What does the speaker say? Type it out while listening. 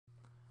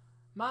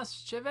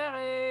Más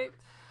chévere.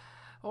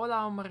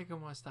 Hola, hombre,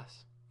 ¿cómo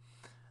estás?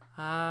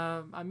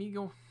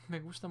 Amigo,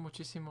 me gusta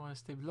muchísimo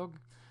este vlog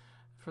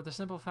for the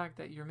simple fact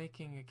that you're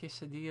making a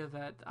quesadilla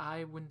that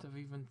I wouldn't have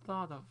even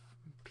thought of.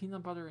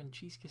 Peanut butter and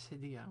cheese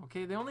quesadilla.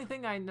 Okay, the only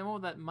thing I know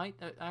that might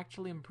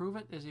actually improve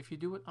it is if you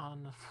do it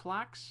on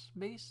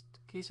flax-based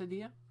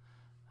quesadilla,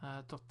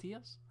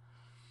 tortillas.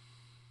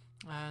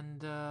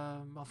 And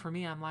well, for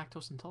me, I'm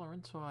lactose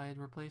intolerant, so I'd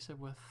replace it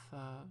with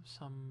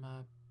some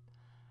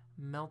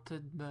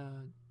melted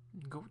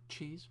goat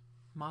cheese,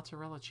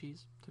 mozzarella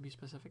cheese to be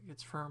specific.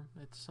 It's firm.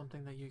 It's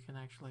something that you can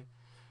actually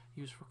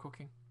use for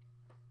cooking.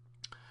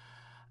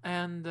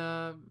 And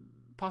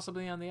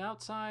possibly on the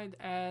outside,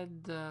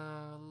 add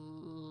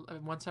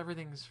once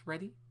everything's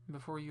ready,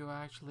 before you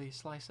actually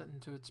slice it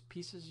into its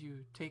pieces,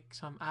 you take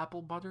some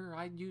apple butter.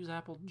 I'd use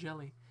apple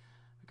jelly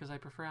because I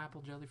prefer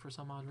apple jelly for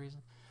some odd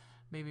reason.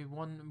 Maybe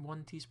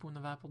one teaspoon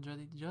of apple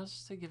jelly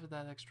just to give it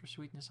that extra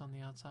sweetness on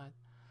the outside.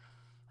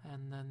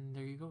 And then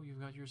there you go.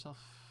 You've got yourself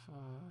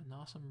an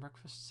awesome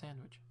breakfast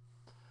sandwich.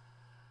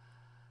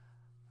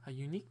 A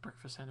unique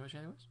breakfast sandwich,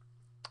 anyways.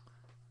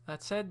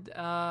 That said,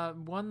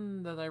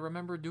 one that I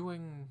remember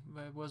doing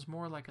was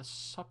more like a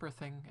supper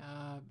thing.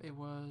 It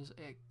was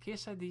a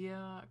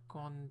quesadilla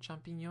con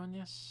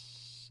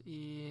champiñones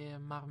y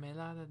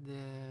marmelada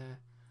de...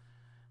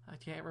 I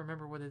can't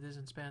remember what it is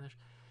in Spanish.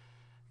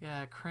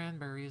 Yeah,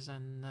 cranberries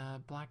and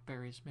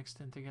blackberries mixed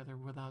in together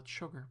without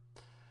sugar.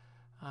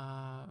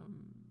 Uh,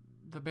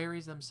 the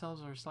berries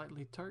themselves are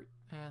slightly tart,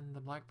 and the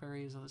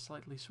blackberries are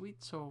slightly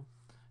sweet. So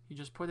you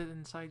just put it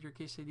inside your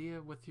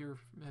quesadilla with your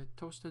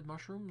toasted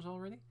mushrooms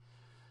already,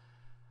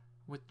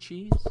 with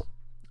cheese,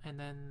 and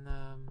then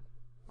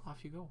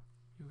off you go.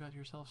 You've got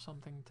yourself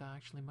something to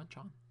actually munch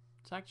on.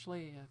 It's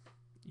actually a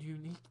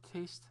unique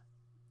taste,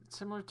 it's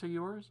similar to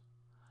yours,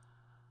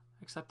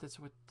 except it's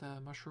with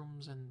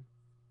mushrooms and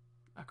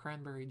a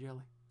cranberry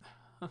jelly,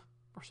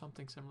 or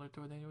something similar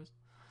to it, anyways.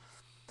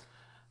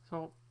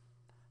 So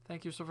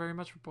thank you so very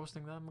much for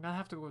posting that. I'm gonna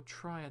have to go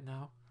try it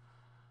now.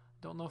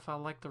 Don't know if I'll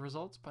like the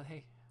results, but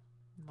hey,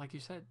 like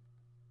you said,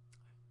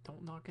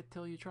 don't knock it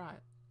till you try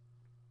it.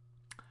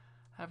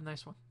 Have a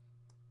nice one.